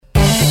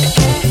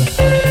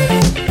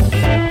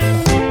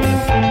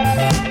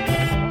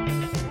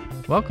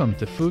Welcome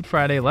to Food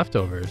Friday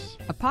Leftovers,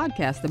 a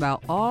podcast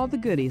about all the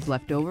goodies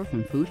left over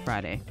from Food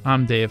Friday.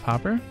 I'm Dave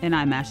Hopper. And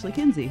I'm Ashley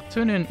Kinsey.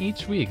 Tune in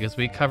each week as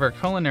we cover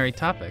culinary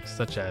topics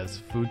such as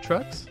food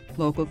trucks,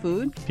 local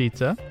food,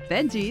 pizza,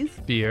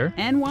 veggies, beer,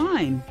 and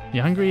wine.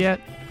 You hungry yet?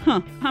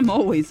 I'm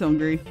always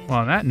hungry. Well,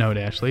 on that note,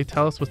 Ashley,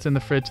 tell us what's in the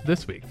fridge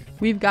this week.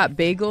 We've got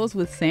bagels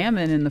with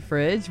salmon in the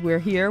fridge. We're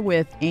here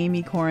with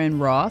Amy Corin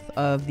Roth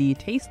of the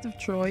Taste of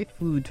Troy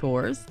Food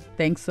Tours.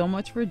 Thanks so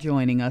much for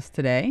joining us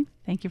today.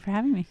 Thank you for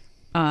having me.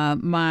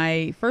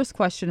 My first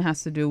question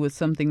has to do with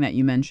something that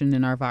you mentioned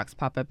in our Vox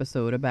Pop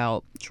episode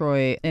about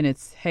Troy in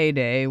its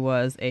heyday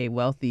was a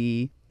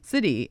wealthy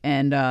city.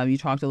 And you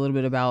talked a little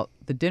bit about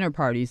the dinner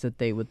parties that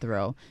they would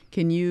throw.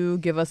 Can you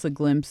give us a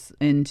glimpse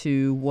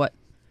into what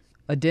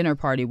a dinner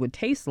party would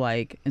taste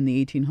like in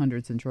the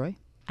 1800s in Troy?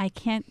 I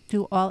can't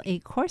do all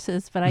 8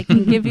 courses, but I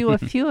can give you a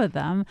few of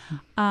them.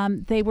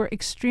 They were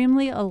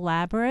extremely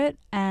elaborate,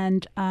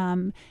 and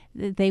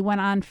they went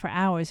on for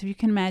hours. If you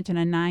can imagine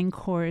a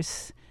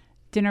 9-course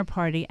dinner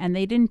party, and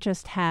they didn't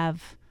just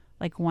have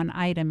like one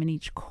item in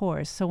each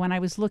course. So when I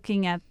was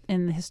looking at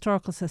in the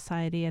Historical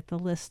Society at the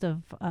list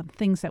of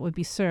things that would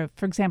be served,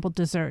 for example,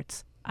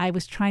 desserts, I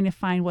was trying to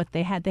find what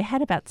they had. They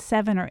had about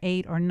 7 or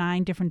 8 or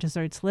 9 different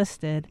desserts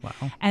listed.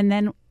 Wow. And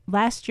then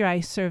last year I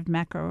served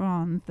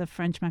macaron, the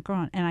French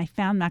macaron, and I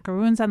found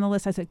macaroons on the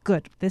list. I said,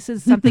 good, this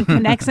is something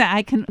connects.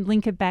 I can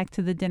link it back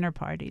to the dinner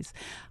parties.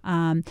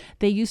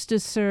 They used to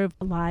serve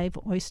live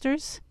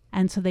oysters.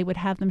 And so they would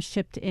have them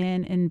shipped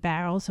in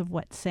barrels of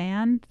wet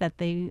sand that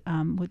they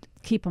would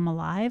keep them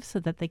alive so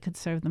that they could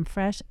serve them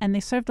fresh. And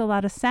they served a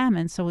lot of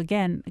salmon. So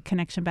again, a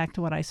connection back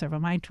to what I serve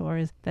on my tour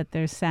is that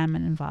there's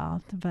salmon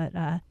involved. But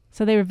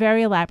so they were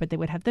very elaborate. They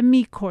would have the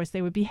meat course.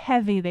 They would be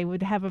heavy. They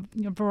would have a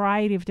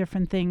variety of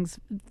different things,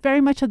 very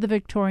much of the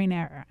Victorian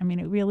era. I mean,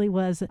 it really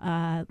was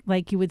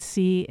like you would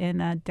see in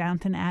a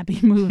Downton Abbey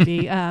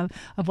movie of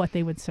what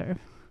they would serve.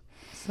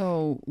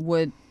 So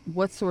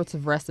what sorts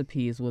of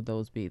recipes would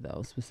those be,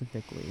 though,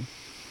 specifically?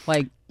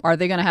 Like, are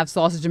they going to have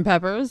sausage and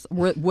peppers?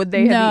 Would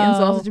they have eaten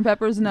sausage and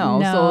peppers?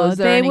 No. So is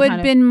there they any would kind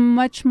have been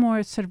much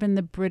more sort of in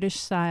the British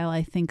style,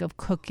 I think, of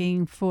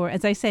cooking for,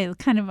 as I say,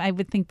 kind of I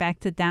would think back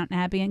to Downton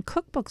Abbey. And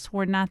cookbooks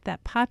were not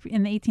that popular.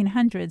 In the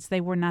 1800s,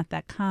 they were not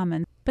that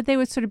common. But they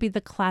would sort of be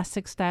the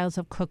classic styles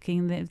of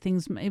cooking. The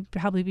things, it'd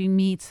probably be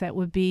meats that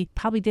would be,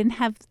 probably didn't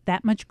have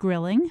that much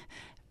grilling.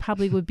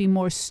 Probably would be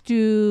more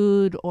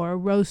stewed or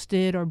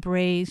roasted or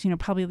braised.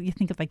 Probably you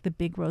think of like the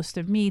big roast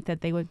of meat that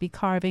they would be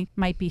carving.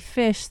 Might be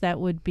fish that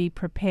would be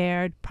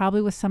prepared,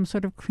 probably with some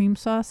sort of cream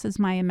sauce is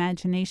my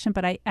imagination.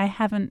 But I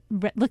haven't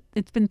looked.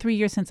 It's been 3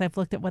 years since I've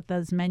looked at what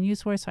those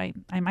menus were, so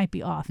I might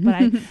be off.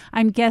 But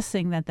I'm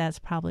guessing that that's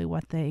probably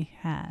what they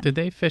had. Did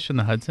they fish in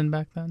the Hudson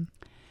back then?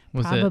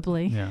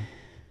 Probably. Yeah.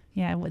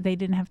 Yeah, they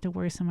didn't have to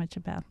worry so much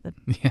about the...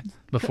 Yeah,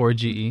 before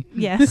GE.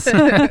 Yes.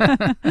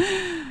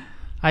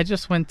 I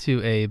just went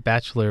to a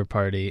bachelor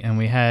party, and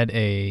we had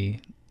a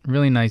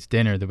really nice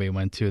dinner that we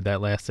went to that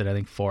lasted, I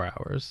think, 4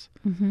 hours.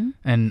 Mm-hmm.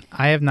 And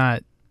I have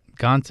not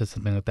gone to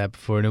something like that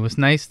before, and it was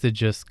nice to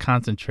just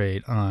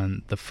concentrate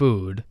on the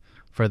food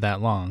for that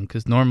long,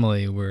 because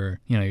normally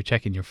you're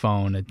checking your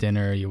phone at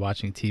dinner, you're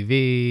watching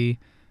TV,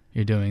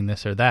 you're doing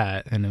this or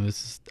that, and it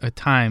was a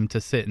time to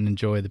sit and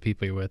enjoy the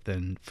people you're with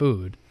and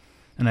food.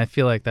 And I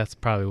feel like that's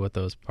probably what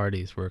those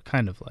parties were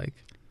kind of like.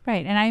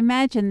 Right. And I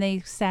imagine they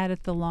sat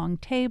at the long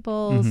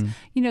tables.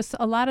 Mm-hmm. So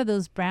a lot of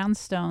those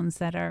brownstones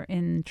that are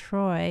in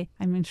Troy,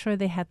 I'm sure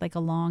they had like a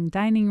long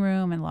dining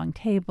room and long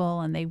table,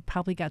 and they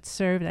probably got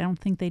served. I don't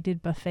think they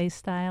did buffet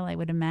style, I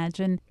would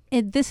imagine.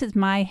 This is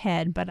my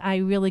head, but I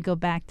really go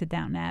back to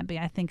Downton Abbey.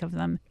 I think of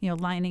them,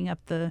 lining up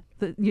the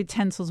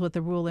utensils with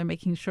the ruler,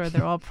 making sure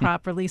they're all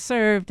properly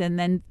served, and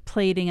then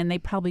plating. And they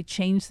probably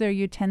change their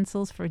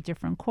utensils for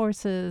different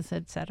courses,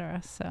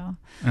 etc. So.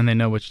 And they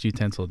know which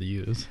utensil to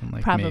use. And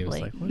like probably. Me,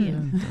 it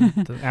was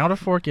like, the outer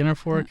fork, inner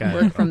fork.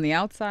 Work from the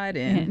outside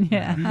in.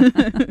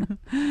 Yeah.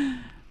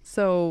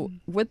 So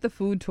with the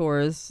food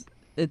tours,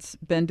 it's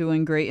been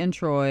doing great in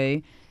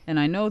Troy. And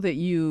I know that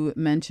you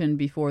mentioned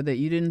before that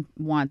you didn't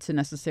want to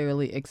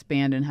necessarily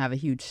expand and have a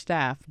huge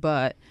staff,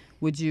 but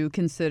would you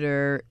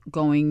consider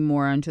going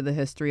more into the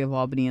history of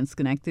Albany and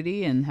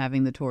Schenectady and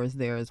having the tours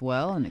there as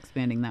well and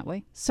expanding that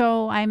way?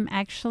 So I'm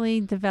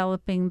actually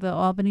developing the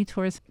Albany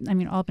tours. I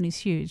mean, Albany's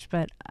huge,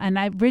 and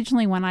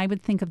originally when I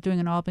would think of doing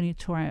an Albany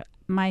tour,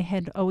 my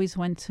head always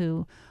went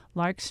to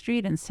Lark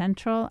Street and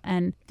Central,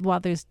 and while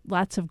there's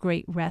lots of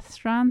great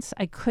restaurants,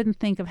 I couldn't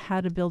think of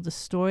how to build a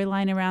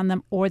storyline around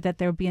them or that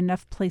there would be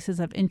enough places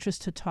of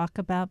interest to talk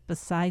about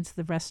besides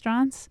the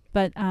restaurants.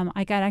 But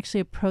I got actually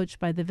approached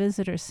by the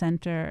Visitor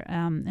Center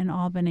in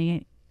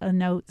Albany a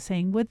note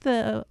saying, would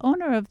the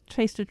owner of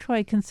Taste of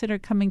Troy consider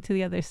coming to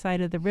the other side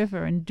of the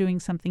river and doing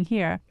something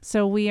here?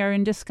 So we are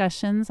in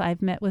discussions.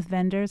 I've met with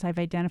vendors. I've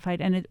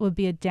identified, and it would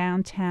be a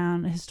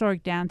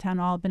historic downtown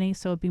Albany,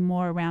 so it would be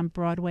more around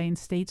Broadway and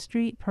State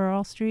Street,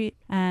 Pearl Street,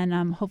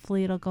 and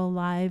hopefully it'll go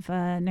live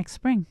next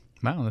spring.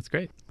 Wow, that's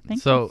great.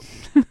 Thank you.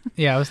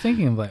 Yeah, I was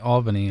thinking of like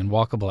Albany and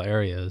walkable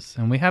areas,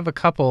 and we have a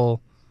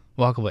couple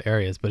walkable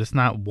areas, but it's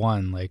not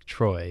one like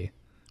Troy,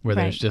 where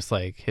there's Right. just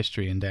like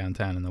history in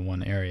downtown in the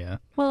one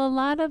area. Well, a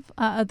lot of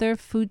other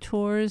food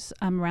tours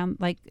around,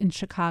 like in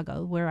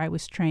Chicago, where I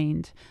was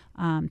trained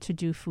to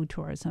do food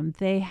tourism,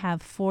 they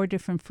have 4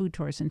 different food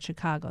tours in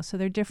Chicago. So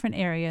they're different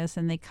areas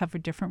and they cover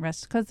different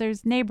restaurants because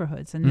there's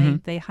neighborhoods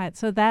and they hide.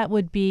 So that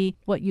would be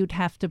what you'd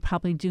have to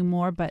probably do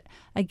more. But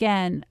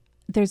again,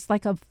 there's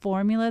like a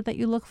formula that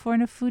you look for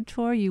in a food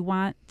tour. You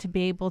want to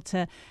be able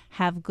to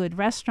have good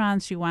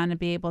restaurants. You want to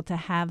be able to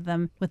have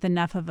them with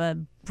enough of a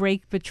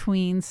break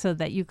between so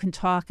that you can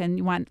talk, and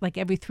you want like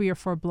every 3 or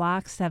 4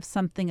 blocks to have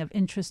something of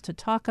interest to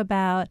talk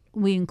about.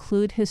 We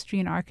include history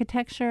and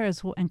architecture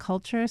as well, and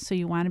culture, so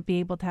you want to be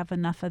able to have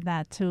enough of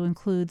that to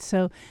include.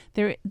 So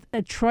there,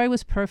 Troy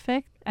was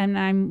perfect, and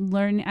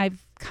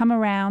I've come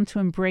around to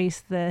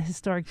embrace the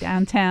historic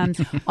downtown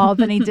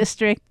Albany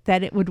district,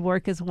 that it would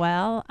work as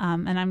well,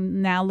 and I'm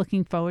now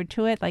looking forward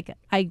to it. Like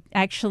I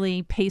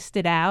actually paced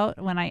it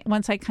out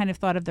once I kind of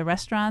thought of the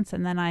restaurants,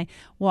 and then I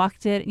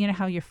walked it. You know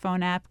how your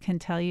phone app can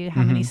tell you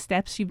how many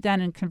steps you've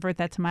done and convert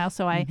that to miles.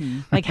 So I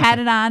like had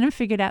it on and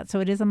figured out. So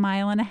it is 1.5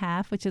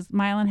 miles, which is 1.5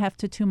 miles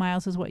to 2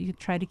 miles is what you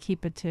try to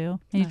keep it to, and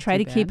you Not try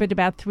too to keep bad. it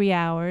about 3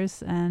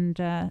 hours and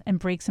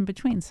breaks in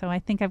between. So I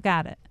think I've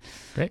got it.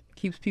 Great.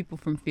 Keeps people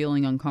from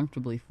feeling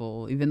uncomfortably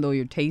full. Even though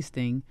you're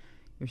tasting,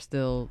 you're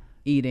still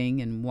eating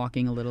and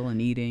walking a little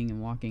and eating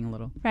and walking a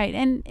little. Right.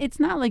 And it's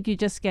not like you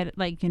just get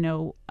like,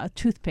 a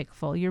toothpick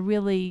full. You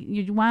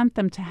want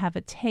them to have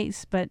a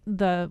taste. But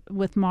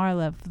with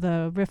Marla,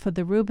 the riff of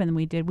the Reuben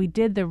we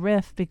did the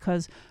riff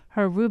because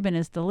her Reuben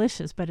is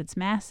delicious, but it's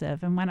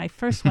massive. And when I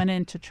first went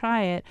in to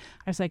try it,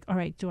 I was like, all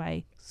right, do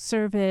I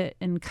serve it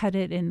and cut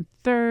it in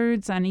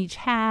thirds on each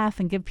half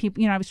and give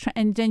people, I was trying.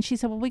 And then she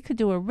said, well, we could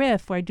do a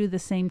riff where I do the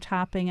same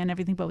topping and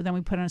everything, but then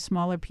we put on a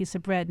smaller piece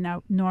of bread.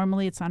 Now,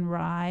 normally it's on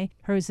rye.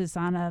 Hers is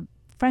on a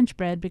French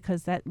bread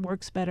because that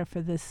works better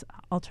for this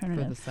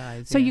alternative. For the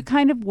size. So yeah. you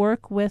kind of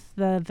work with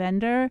the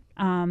vendor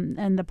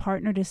and the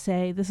partner to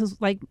say, this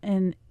is like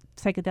in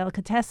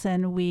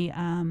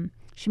Psychedelicatessen,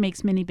 she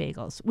makes mini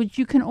bagels, which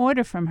you can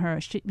order from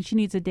her. She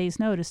needs a day's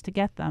notice to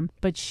get them,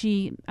 but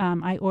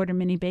I order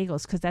mini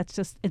bagels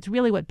because it's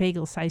really what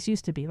bagel size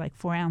used to be, like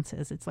 4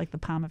 ounces. It's like the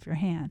palm of your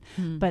hand.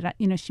 But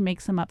she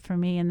makes them up for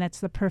me, and that's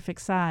the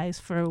perfect size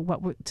for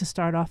to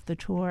start off the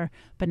tour,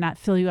 but not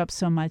fill you up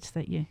so much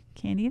that you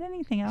can't eat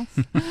anything else.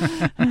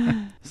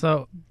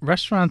 So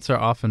restaurants are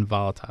often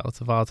volatile.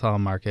 It's a volatile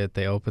market.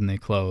 They open, they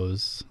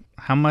close.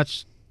 How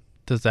much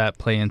does that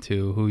play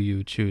into who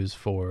you choose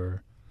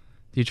for?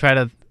 Do you try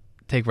to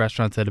take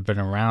restaurants that have been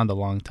around a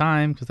long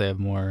time because they have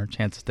more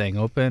chance of staying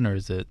open, or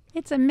is it?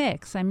 It's a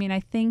mix. I mean,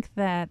 I think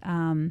that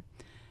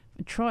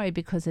Troy,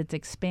 because it's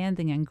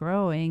expanding and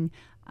growing,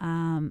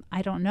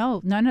 I don't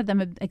know. None of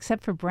them,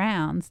 except for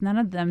Brown's, none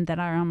of them that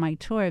are on my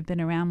tour have been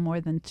around more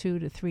than 2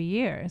 to 3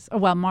 years. Oh,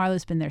 well,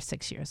 Marla's been there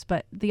 6 years,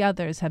 but the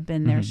others have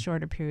been there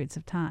shorter periods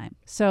of time.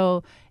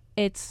 So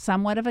it's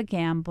somewhat of a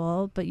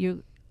gamble, but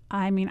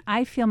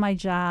I feel my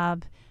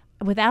job,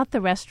 without the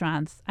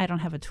restaurants, I don't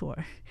have a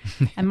tour.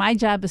 And my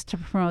job is to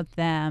promote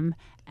them,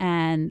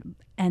 and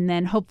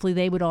then hopefully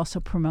they would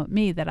also promote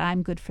me, that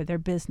I'm good for their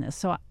business.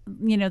 So,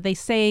 they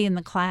say in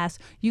the class,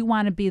 you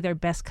want to be their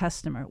best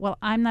customer. Well,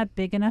 I'm not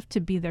big enough to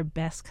be their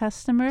best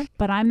customer,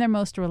 but I'm their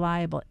most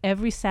reliable.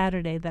 Every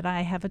Saturday that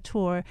I have a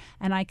tour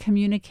and I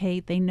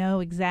communicate, they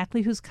know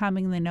exactly who's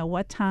coming. They know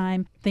what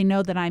time. They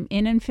know that I'm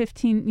in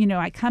 15,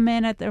 I come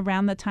in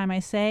around the time I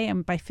say,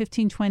 and by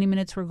 15, 20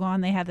 minutes we're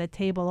gone. They have that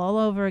table all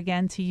over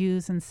again to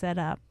use and set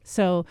up.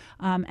 So,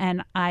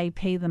 and I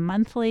pay them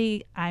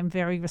monthly. I'm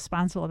very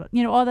responsible about,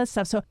 all that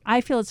stuff. So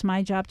I feel it's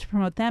my job to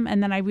promote them.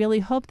 And then I really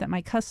hope that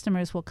my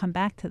customers will come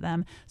back to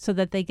them so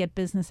that they get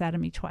business out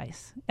of me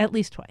at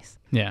least twice.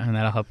 Yeah, and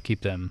that'll help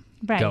keep them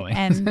going.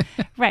 And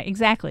right,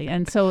 exactly.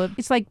 And so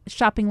it's like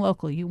shopping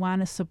local. You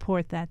want to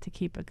support that to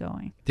keep it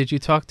going. Did you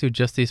talk to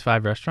just these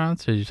 5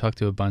 restaurants, or did you talk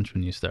to a bunch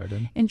when you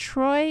started? In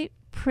Troy,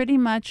 pretty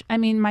much,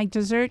 my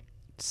dessert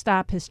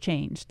stop has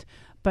changed.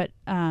 But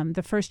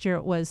the first year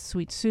it was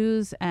Sweet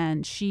Sue's,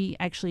 and she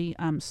actually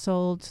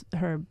sold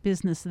her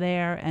business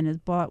there and has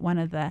bought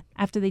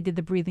after they did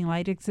the Breathing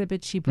Light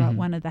exhibit, she bought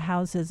one of the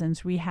houses and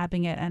is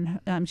rehabbing it.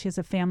 And she has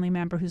a family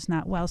member who's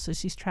not well, so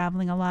she's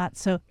traveling a lot.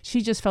 So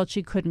she just felt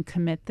she couldn't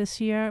commit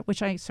this year,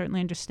 which I certainly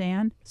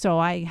understand. So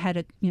I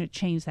had to,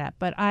 change that.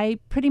 But I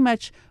pretty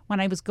much, when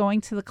I was going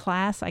to the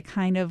class, I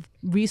kind of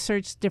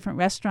researched different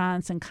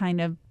restaurants and kind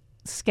of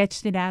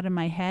sketched it out in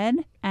my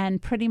head.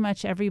 And pretty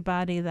much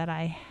everybody that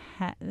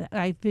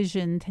I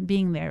visioned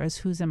being there is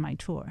who's in my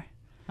tour.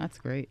 That's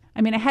great.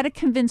 I had to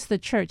convince the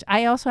church.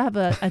 I also have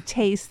a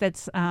taste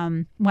that's,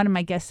 one of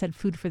my guests said,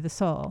 food for the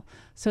soul.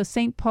 So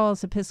St.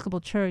 Paul's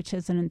Episcopal Church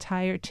has an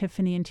entire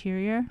Tiffany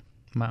interior.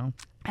 Wow.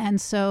 And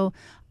so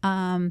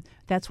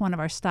that's one of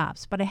our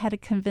stops. But I had to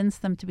convince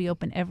them to be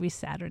open every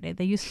Saturday.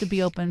 They used to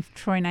be open for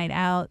Troy Night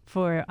Out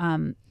for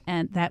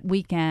and that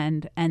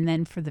weekend, and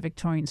then for the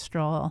Victorian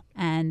Stroll.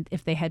 And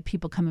if they had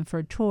people coming for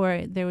a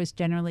tour, there was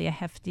generally a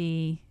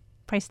hefty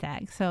price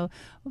tag. So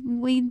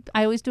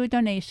I always do a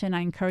donation. I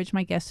encourage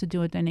my guests to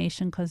do a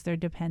donation because they're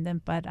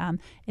dependent, but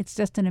it's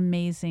just an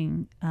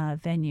amazing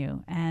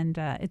venue, and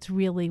it's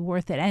really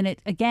worth it. And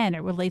it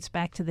relates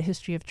back to the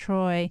history of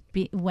Troy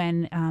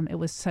when it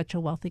was such a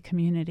wealthy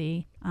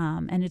community,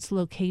 and its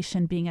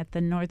location being at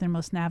the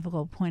northernmost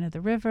navigable point of the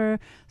river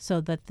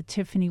so that the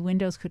Tiffany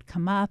windows could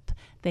come up.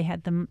 They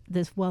had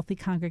this wealthy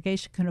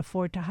congregation could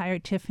afford to hire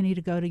Tiffany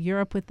to go to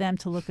Europe with them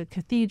to look at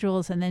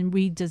cathedrals and then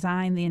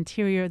redesign the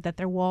interior, that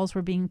their walls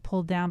were being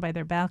pulled down by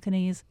their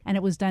balconies. And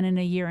it was done in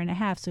a year and a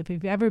half. So if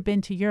you've ever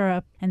been to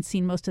Europe and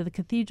seen most of the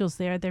cathedrals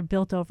there, they're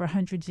built over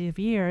hundreds of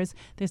years.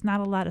 There's not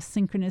a lot of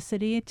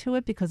synchronicity to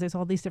it because there's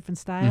all these different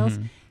styles.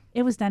 Mm-hmm.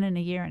 It was done in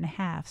a year and a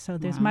half, so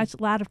there's a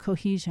lot of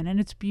cohesion, and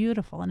it's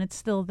beautiful, and it's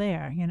still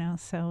there,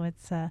 So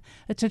it's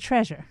a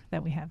treasure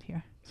that we have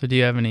here. So do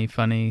you have any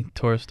funny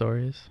tour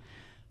stories?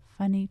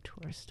 Funny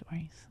tour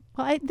stories.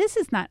 Well, this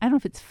is not, I don't know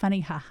if it's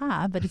funny,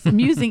 haha, but it's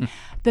amusing.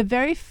 The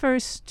very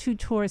first 2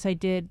 tours I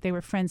did, they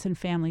were friends and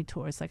family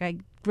tours. Like, I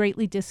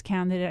greatly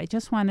discounted it. I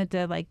just wanted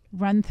to,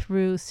 run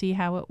through, see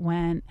how it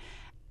went,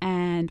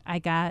 and I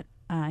got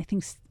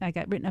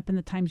written up in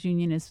the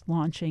Times-Union as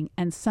launching,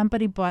 and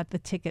somebody bought the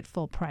ticket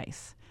full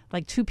price.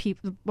 Like 2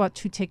 people bought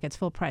 2 tickets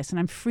full price, and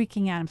I'm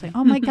freaking out. I'm saying,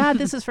 oh my God,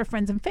 this is for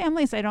friends and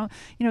families. I don't,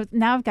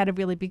 now I've got to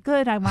really be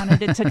good. I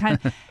wanted it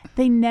to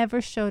they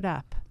never showed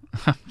up.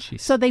 Oh,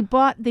 so they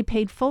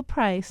paid full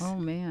price. Oh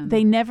man.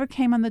 They never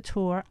came on the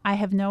tour. I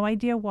have no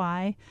idea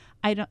why.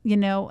 I don't,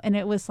 and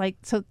it was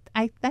it's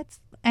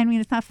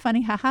not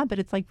funny, haha, but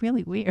it's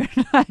really weird.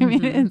 I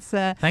mean, it's.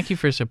 Thank you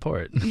for your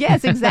support.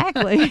 Yes,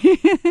 exactly.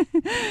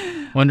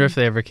 Wonder if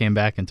they ever came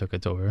back and took a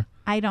tour.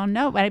 I don't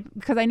know,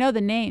 because I know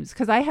the names.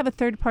 Because I have a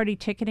third-party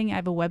ticketing. I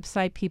have a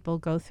website. People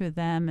go through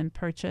them and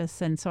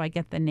purchase, and so I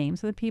get the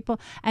names of the people.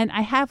 And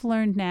I have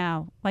learned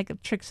now,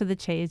 tricks of the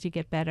trade, as you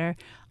get better.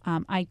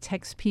 I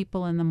text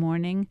people in the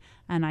morning,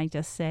 and I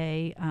just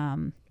say,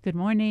 good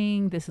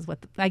morning. This is what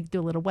I do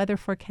a little weather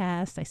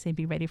forecast. I say,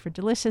 be ready for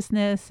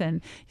deliciousness.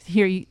 And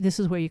this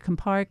is where you can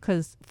park.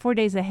 Because 4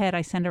 days ahead,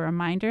 I send a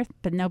reminder,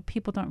 but no,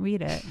 people don't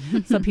read it.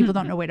 So people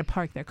don't know where to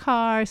park their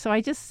car. So I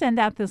just send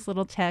out this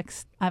little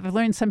text. I've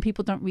learned some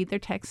people don't read their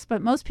texts,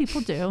 but most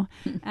people do.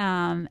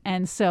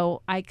 And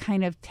so I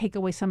kind of take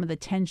away some of the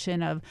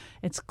tension of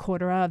it's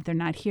 1:15, they're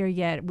not here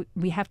yet.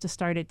 We have to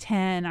start at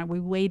 10. Are we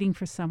waiting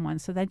for someone?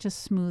 So that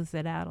just smooths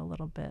it out a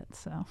little bit.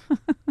 So.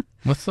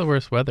 What's the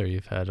worst weather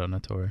you've had on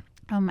a tour?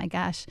 Oh my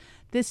gosh,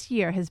 this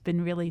year has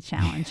been really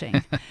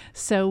challenging.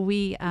 So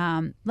we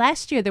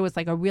last year there was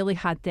a really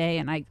hot day,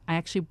 and I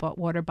actually bought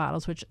water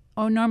bottles, which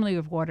normally we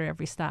have water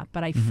every stop,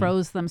 but I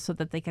froze them so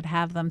that they could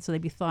have them, so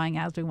they'd be thawing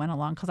out as we went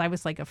along, because I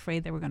was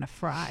afraid they were going to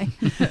fry.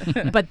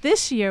 But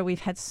this year we've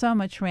had so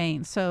much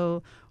rain,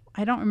 so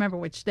I don't remember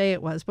which day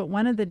it was, but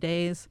one of the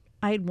days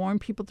I had warned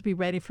people to be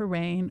ready for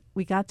rain.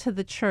 We got to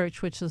the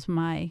church, which was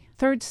my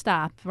third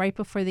stop, right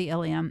before the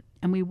Ilium,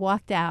 and we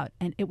walked out,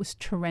 and it was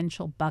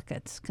torrential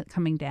buckets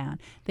coming down.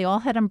 They all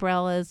had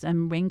umbrellas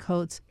and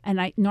raincoats,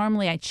 and I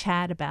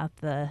chat about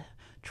the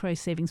Troy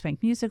Savings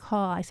Bank Music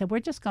Hall. I said, we're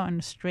just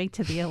going straight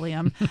to the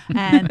Ilium,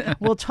 and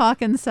we'll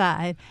talk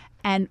inside.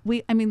 And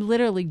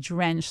literally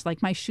drenched.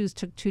 My shoes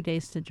took 2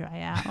 days to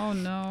dry out. Oh,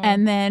 no.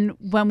 And then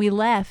when we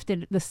left,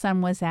 the sun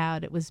was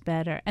out. It was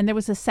better. And there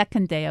was a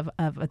second day of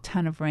a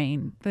ton of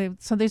rain.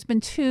 So there's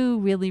been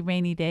 2 really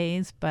rainy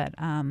days. But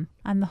on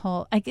the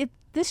whole,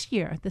 this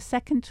year, the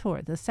second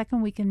tour, the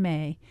second week in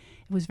May,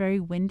 it was very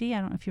windy. I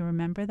don't know if you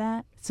remember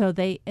that. So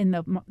in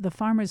the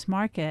farmer's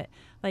market,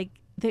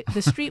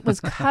 the street was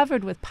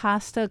covered with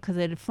pasta because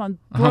it had found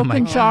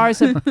broken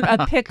jars of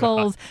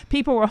pickles.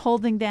 People were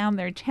holding down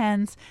their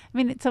tents.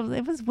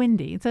 It was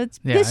windy. So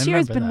this year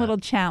has been a little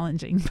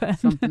challenging. But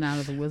something out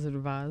of the Wizard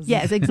of Oz.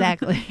 Yes,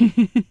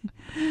 exactly.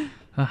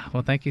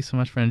 Well, thank you so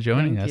much for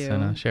joining us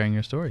and sharing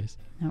your stories.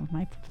 No,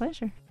 my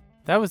pleasure.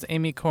 That was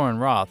Amy Coren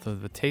Roth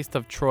of the Taste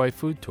of Troy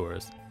Food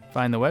Tours.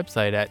 Find the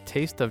website at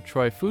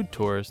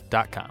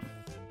tasteoftroyfoodtours.com.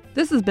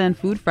 This has been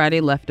Food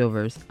Friday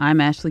Leftovers. I'm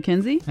Ashley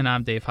Kinsey. And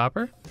I'm Dave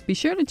Hopper. Be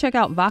sure to check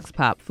out Vox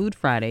Pop Food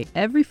Friday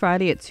every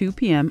Friday at 2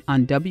 p.m.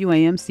 on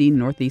WAMC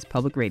Northeast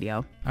Public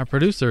Radio. Our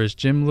producer is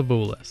Jim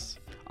Levulis.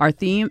 Our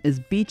theme is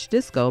Beach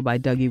Disco by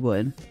Dougie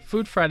Wood.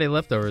 Food Friday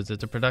Leftovers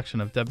is a production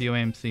of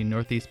WAMC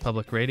Northeast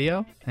Public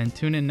Radio. And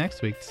tune in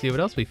next week to see what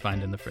else we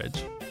find in the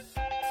fridge.